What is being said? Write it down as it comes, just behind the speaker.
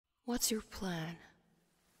What's your plan?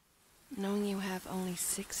 Knowing you have only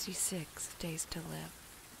 66 days to live.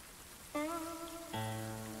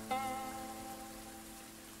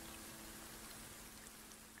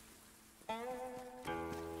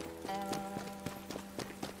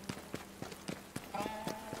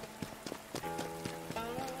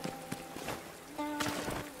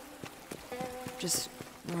 Just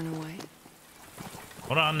run away?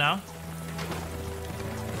 Hold on now.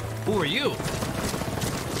 Who are you?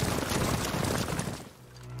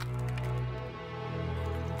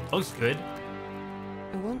 Looks good.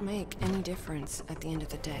 It won't make any difference at the end of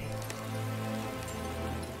the day.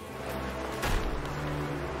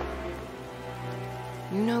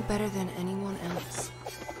 You know better than anyone else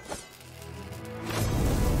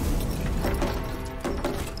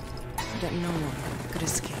that no one could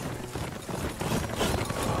escape.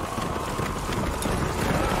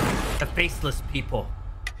 The faceless people.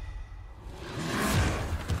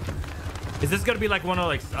 Is this gonna be like one of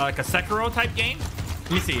like a Sekiro type game?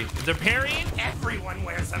 Let me see. Is there parrying? Everyone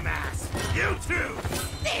wears a mask. You too.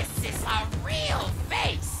 This is a real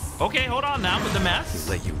face. Okay, hold on now with the mask. He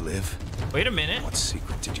let you live? Wait a minute. What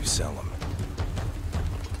secret did you sell him?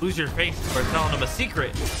 Lose your face for telling them a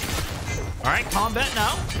secret. All right, combat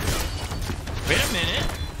now. Wait a minute.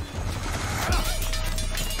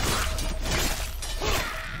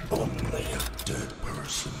 Only a dead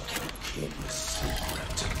person can keep a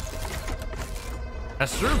secret.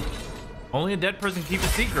 That's true. Only a dead person keeps a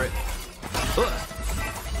secret. Ugh.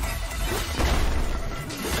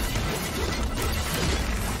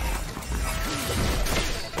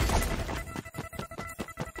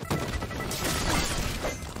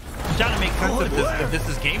 I'm trying to make sense of this, if this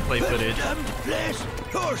is gameplay footage.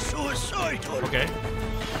 You're suicidal. Okay.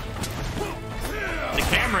 The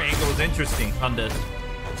camera angle is interesting on this.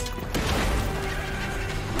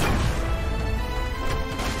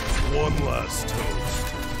 One last toast,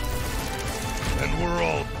 and we're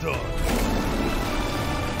all done.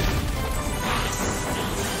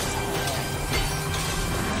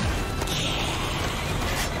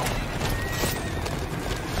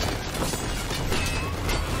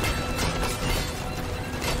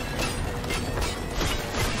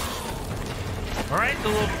 All right, the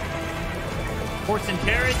little horse and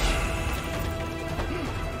carriage.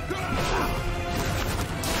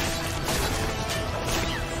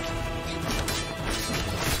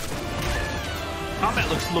 Combat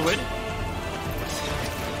looks fluid.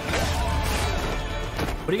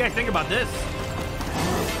 What do you guys think about this?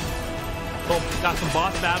 Oh, got some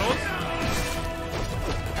boss battles.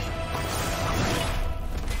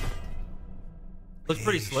 Looks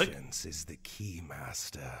pretty slick. Patience is the key,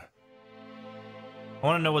 master. I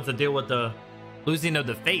want to know what's the deal with the losing of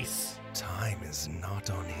the face. Time is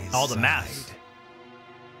not on his All the side. masks.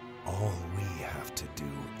 All we have to do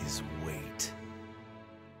is wait.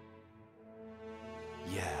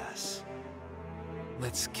 Yes.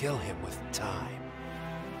 Let's kill him with time.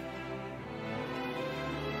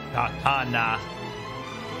 Katana.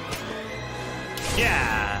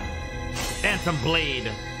 Yeah. Phantom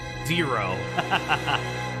Blade. 0.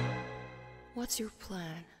 What's your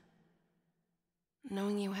plan?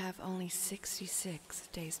 Knowing you have only 66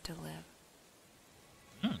 days to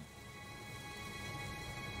live.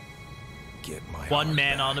 Get my One heart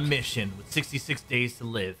man back. on a mission with 66 days to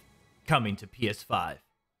live. Coming to PS5.